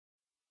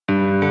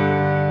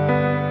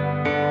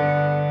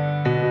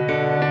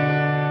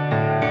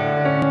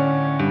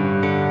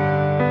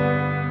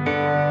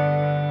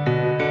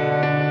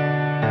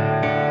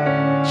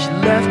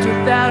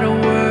without a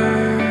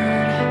word.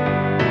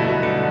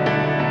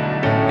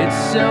 It's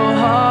so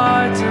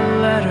hard to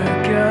let her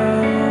go.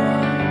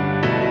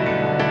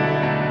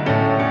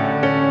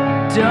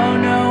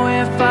 Don't know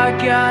if I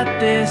got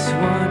this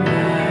one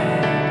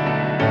right,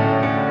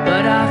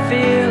 but I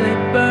feel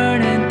it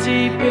burning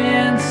deep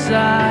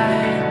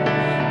inside.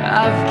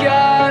 I've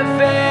got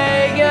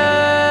Vegas,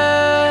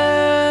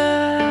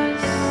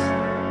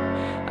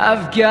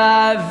 I've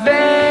got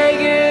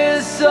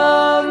Vegas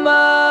on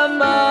my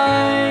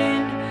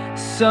mind.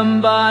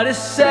 Somebody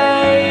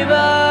save us,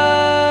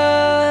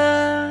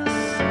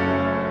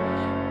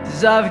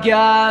 'cause I've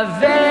got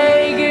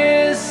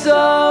Vegas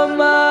on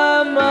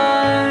my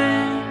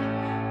mind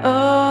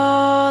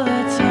all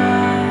the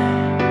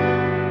time.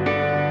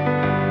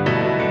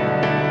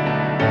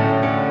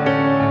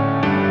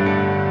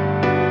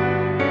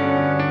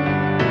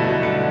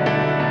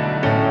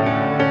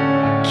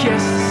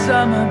 Kiss the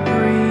summer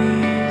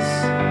breeze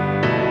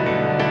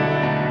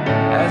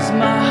as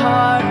my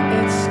heart,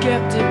 it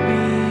skipped a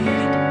beat.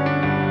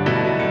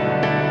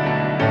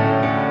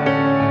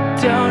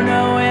 Don't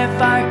know if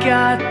I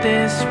got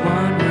this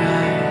one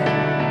right,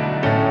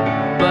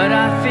 but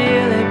I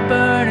feel it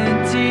burning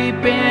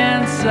deep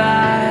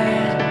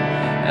inside.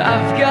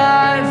 I've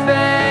got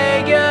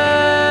Vegas,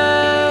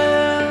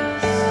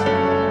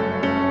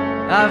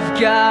 I've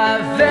got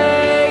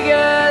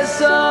Vegas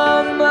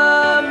on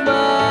my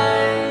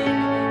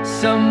mind.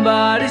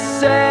 Somebody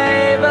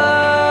save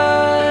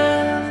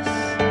us,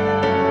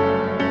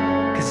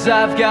 'cause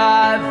I've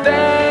got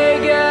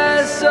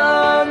Vegas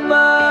on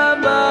my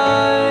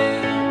mind.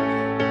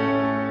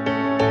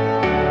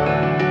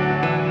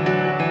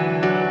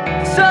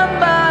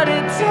 Somebody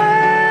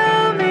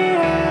tell me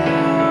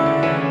how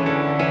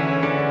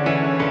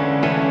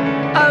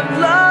I've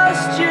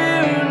lost you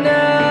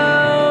now.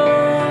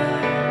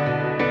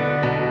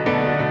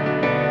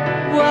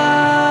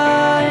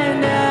 Why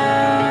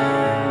now?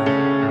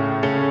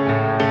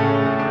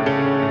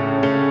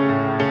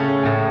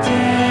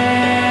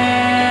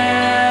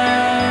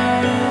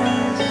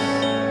 Dance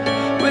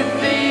with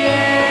the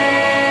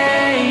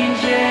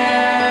angels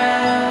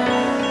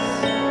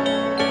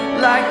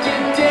like you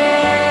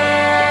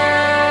danced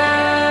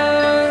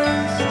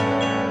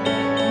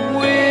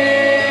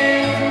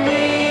with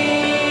me.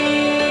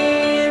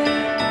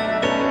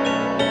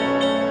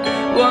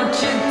 Won't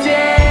you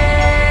dance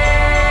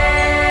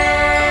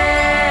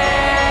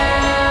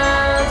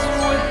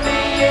with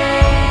the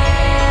angels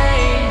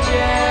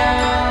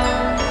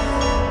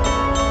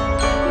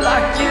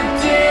like you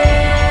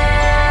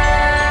danced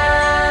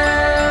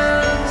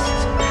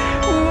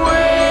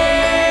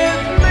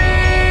with me?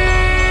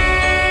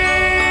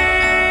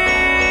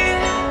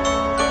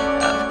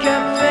 I've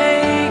got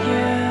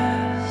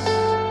Vegas,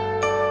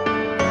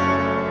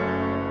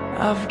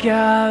 I've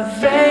got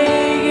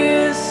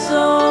Vegas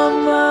on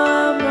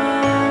my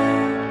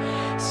mind.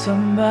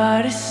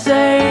 Somebody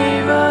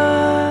save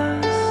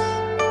us,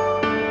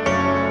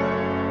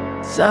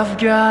 'cause I've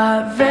got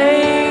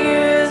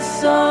Vegas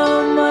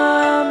on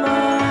my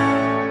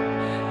mind.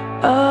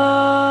 Oh.